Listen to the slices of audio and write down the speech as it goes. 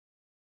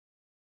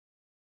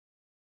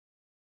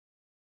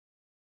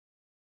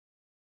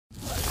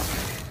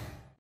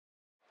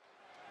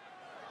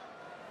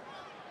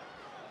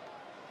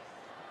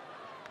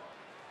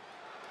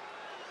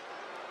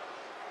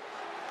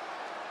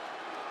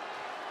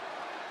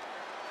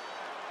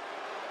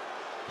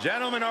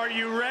Gentlemen, are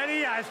you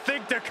ready? I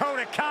think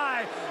Dakota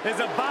Kai is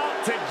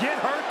about to get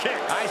her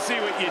kicks. I see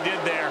what you did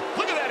there.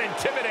 Look at that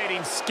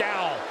intimidating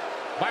scowl.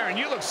 Byron,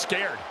 you look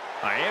scared.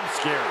 I am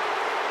scared.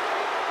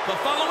 The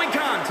following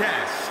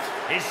contest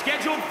is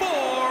scheduled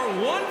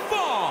for one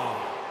fall.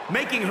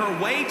 Making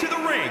her way to the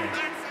ring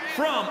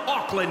from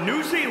Auckland,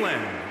 New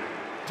Zealand,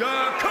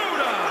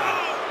 Dakota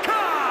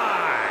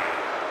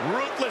Kai.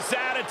 Ruthless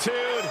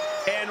attitude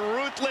and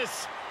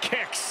ruthless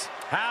kicks.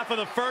 Half of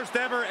the first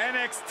ever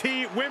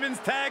NXT Women's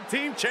Tag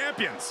Team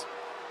Champions.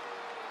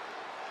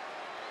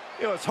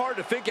 You know, it's hard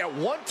to think at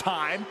one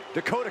time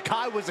Dakota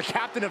Kai was the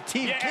captain of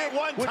Team Kick. At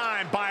one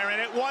time, Byron,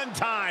 at one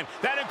time.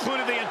 That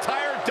included the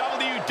entire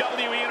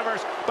WWE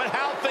Universe, but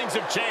how things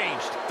have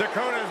changed.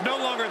 Dakota is no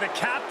longer the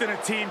captain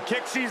of Team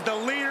Kick. She's the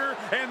leader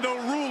and the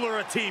ruler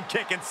of Team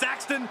Kick. And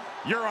Saxton,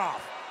 you're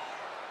off.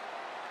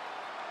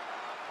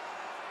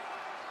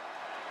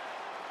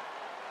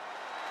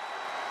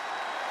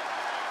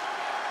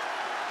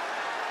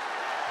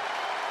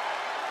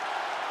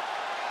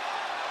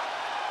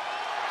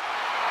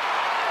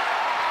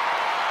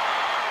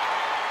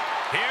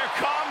 Here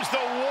comes the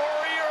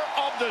Warrior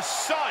of the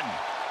Sun.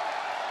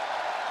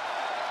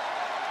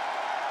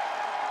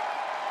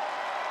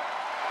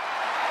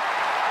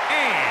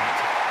 And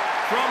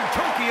from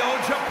Tokyo,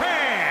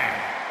 Japan,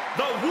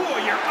 the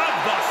Warrior of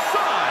the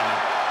Sun,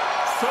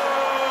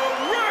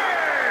 Sarray!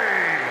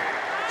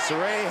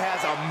 Sarray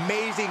has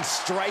amazing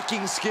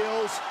striking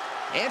skills,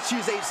 and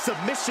she's a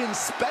submission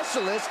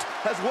specialist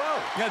as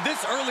well. Now,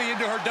 this early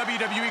into her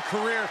WWE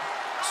career,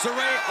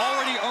 Sarray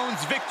already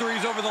owns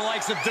victories over the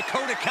likes of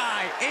Dakota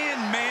Kai and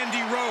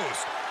Mandy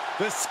Rose.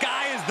 The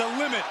sky is the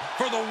limit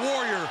for the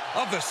Warrior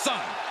of the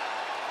Sun.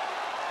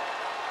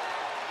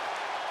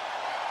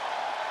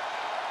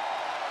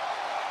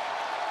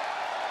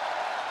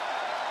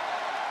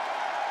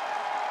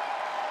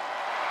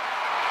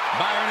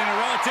 Byron, in a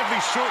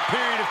relatively short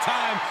period of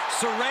time,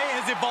 Sarray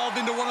has evolved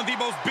into one of the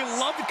most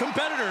beloved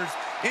competitors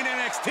in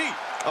NXT.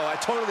 Oh, I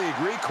totally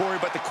agree, Corey,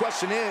 but the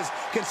question is,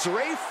 can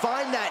Sarray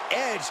find that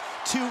edge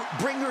to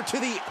bring her to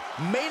the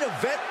main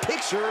event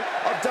picture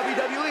of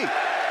WWE?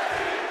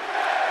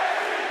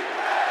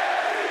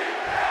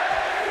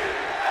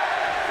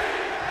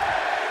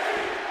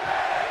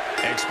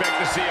 Expect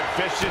to see a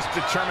vicious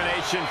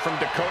determination from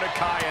Dakota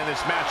Kai in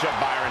this matchup,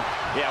 Byron.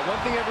 Yeah, one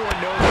thing everyone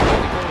knows about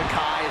Dakota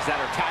Kai is that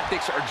her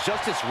tactics are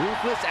just as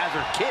ruthless as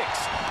her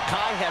kicks.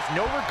 Kai has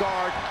no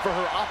regard for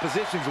her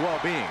opposition's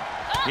well-being.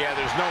 Yeah,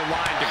 there's no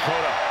line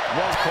Dakota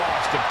won't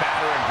cross to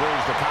batter and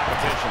bruise the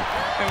competition.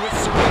 And with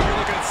Sarray, you're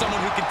looking at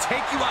someone who can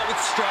take you out with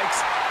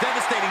strikes,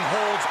 devastating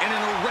holds, and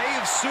an array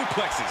of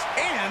suplexes.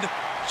 And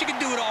she can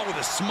do it all with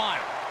a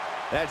smile.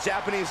 That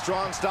Japanese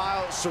strong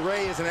style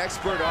Sarray is an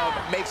expert of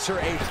makes her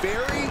a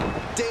very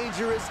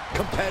dangerous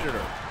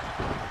competitor.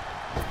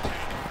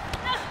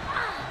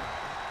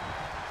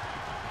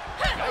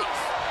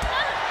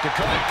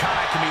 Dakota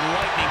Kai can be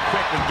lightning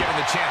quick when given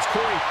the chance.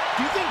 Corey,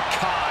 do you think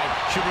Kai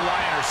should rely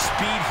on her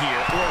speed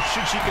here, or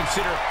should she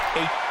consider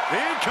a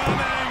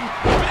Incoming!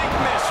 big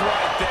miss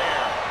right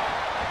there?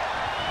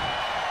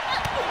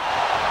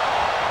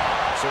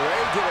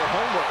 Sarray did her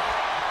homework.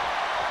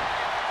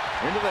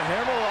 Into the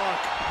hammerlock.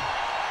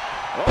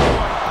 Oh,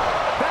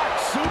 back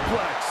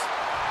suplex.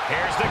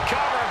 Here's the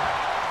cover.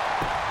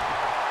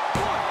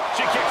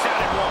 She kicks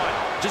out at one.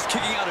 Just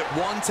kicking out at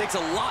one takes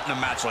a lot in a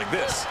match like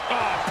this.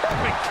 Oh,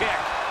 perfect kick.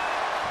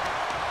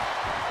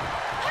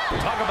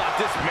 Talk about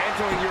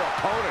dismantling your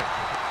opponent.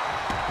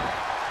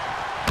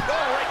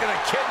 Oh, right to the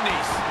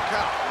kidneys.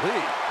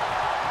 Golly.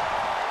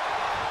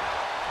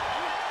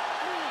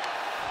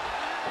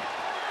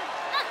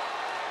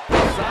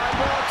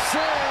 Sidewalk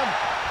slam.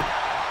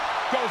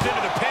 Goes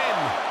into the pin.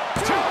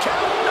 2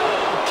 count. No,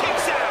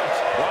 kicks out.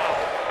 Wow.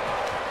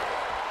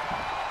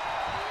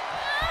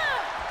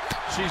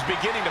 She's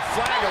beginning to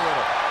flag a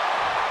little.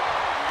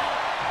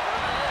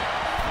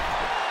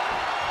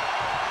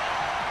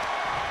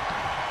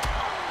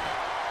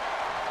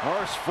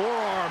 Harsh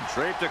forearm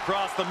draped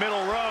across the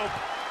middle rope.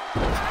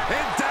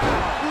 And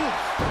down. Ooh.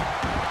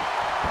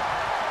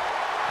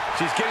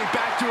 She's getting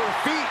back to her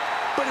feet,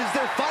 but is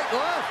there fight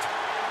left?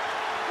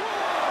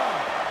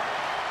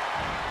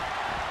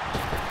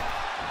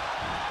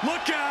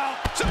 Look out!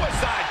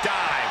 Suicide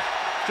dive.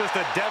 Just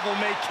a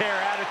devil-may-care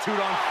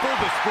attitude on full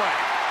display.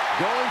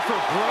 Going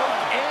for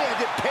broke, and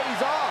it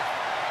pays off.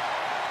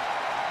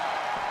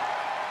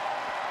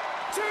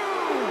 2.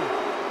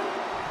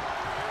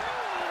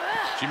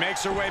 She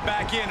makes her way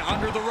back in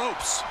under the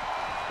ropes.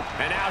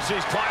 And now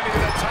she's climbing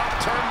to the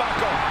top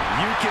turnbuckle.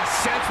 You can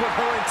sense what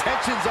her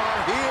intentions are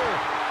here.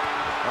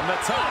 From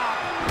the top.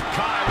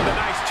 Kai with a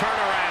nice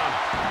turnaround.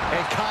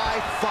 And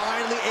Kai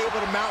finally able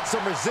to mount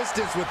some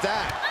resistance with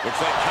that. Looks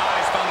like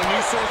Kai's found a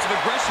new source of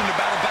aggression to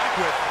battle back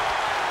with.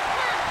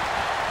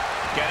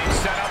 Getting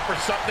set up for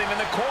something in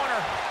the corner.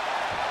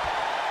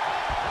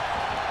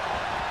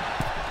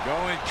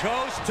 Going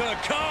coast to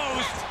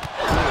coast.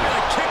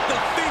 Gonna kick the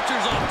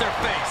features off their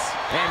face.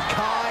 And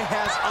Kai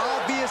has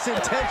obvious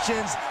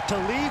intentions to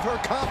leave her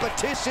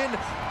competition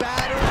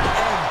battered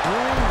and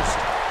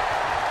bruised.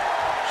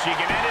 She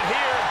can end it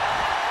here.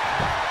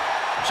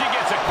 She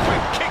gets a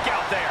quick kick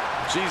out there.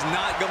 She's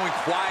not going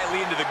quietly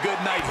into the good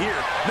night here,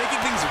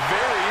 making things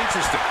very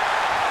interesting.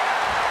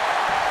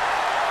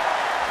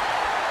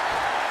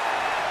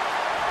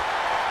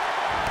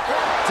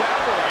 Down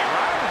the right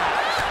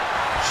roundhouse.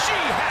 She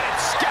had it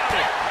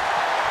scouted.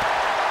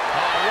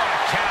 Oh, what a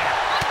counter.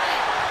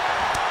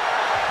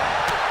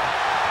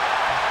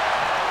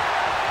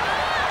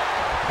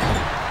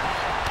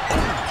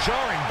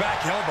 Jarring back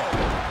elbow.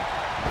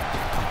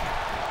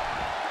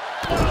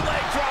 What a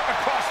leg drop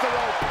across the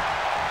rope.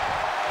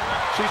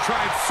 She's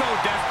trying so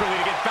desperately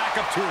to get back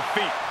up to her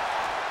feet.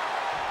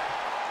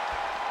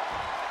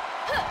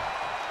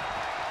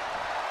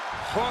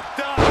 Hooked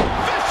up.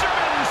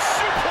 Fisherman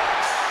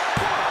suplex.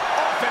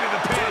 Off into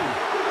the pin.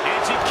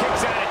 And she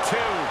kicks out at 2.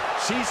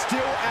 She's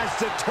still as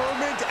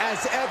determined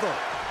as ever.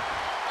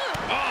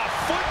 Oh,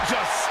 foot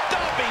just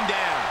stomping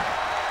down.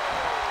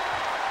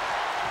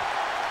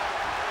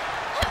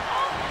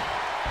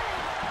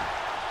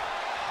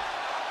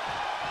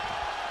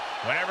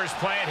 Whatever's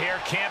playing here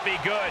can't be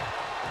good.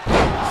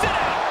 Sit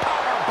out,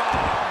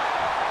 powerbomb.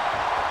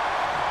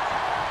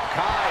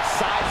 Kai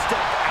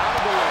sidestepped out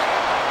of the way.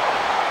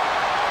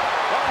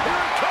 Oh,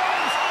 here it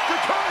comes.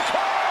 Dakota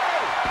Kai.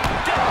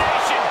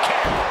 Detonation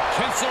kick.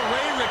 Can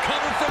Sarray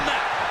recover from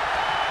that?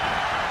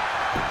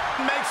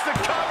 Makes the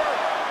cover.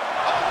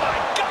 Oh,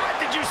 my God.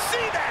 Did you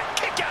see that?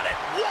 Kick out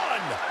at 1.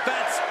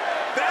 That's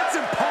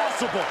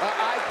impossible.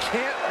 I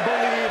can't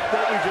believe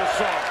what we just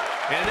saw.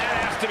 And that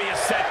has to be a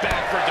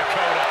setback for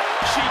Dakota.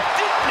 She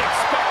didn't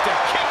expect a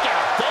kick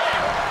out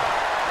there.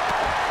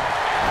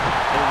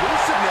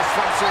 Elusiveness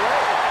from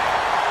Sarray.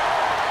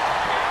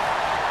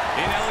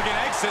 Inelegant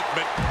exit,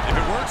 but if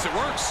it works, it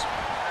works.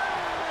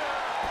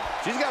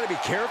 She's got to be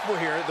careful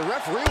here. The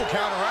referee will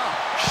count her out.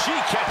 She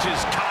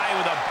catches Kai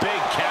with a big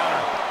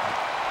counter.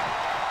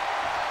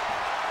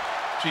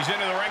 She's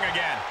into the ring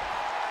again.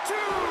 2.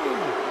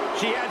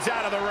 She heads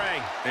out of the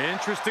ring.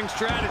 Interesting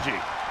strategy.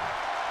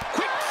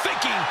 Quick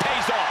thinking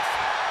pays off.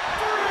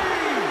 3.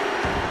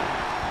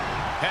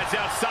 Heads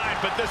outside,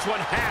 but this one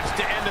has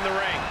to end in the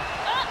ring.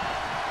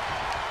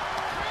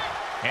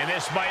 And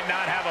this might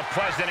not have a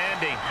pleasant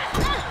ending.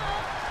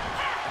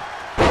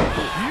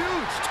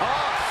 Huge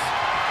toss.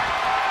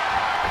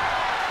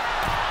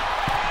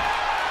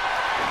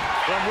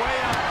 From way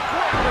up,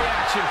 great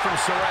reaction from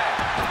Sarray.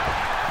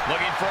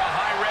 Looking for a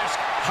high-risk,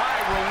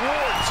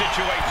 high-reward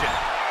situation.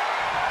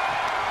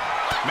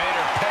 Made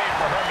her pay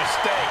for her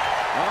mistake.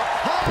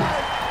 Cover!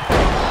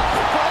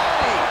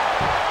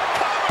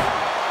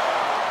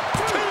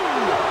 2!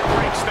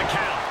 Breaks the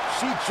count.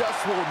 She just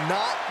will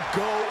not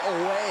go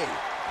away.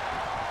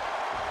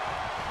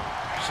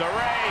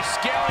 Sarray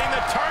scaling the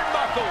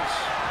turnbuckles.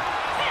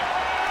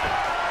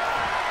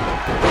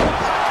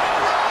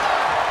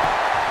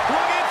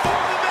 Looking for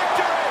the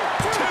victory.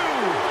 2.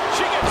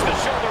 She gets the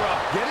shoulder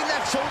up. Getting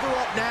that shoulder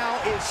up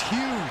now is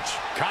huge.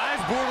 Kai's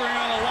bordering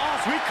on a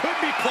loss. We could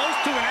be close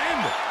to an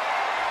end.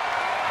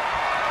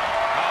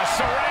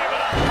 Sarray with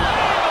a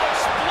powerful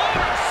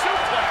exploder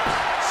suplex.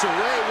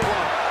 Sarray with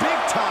a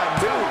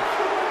big-time move.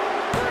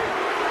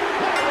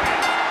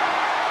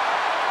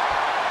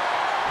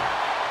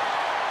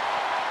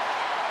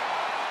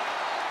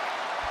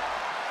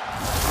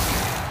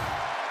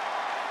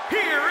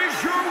 Here is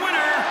your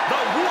winner,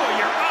 the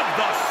Warrior of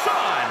the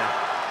Sun,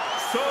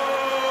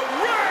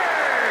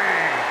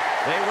 Sarray!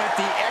 They went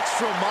the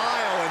extra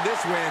mile in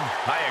this win.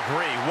 I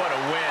agree. What a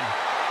win.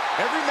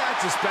 Every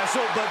match is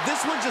special, but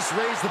this one just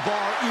raised the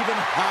bar even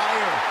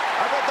higher.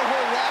 I bet the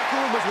whole locker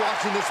room was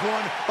watching this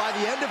one by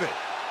the end of it.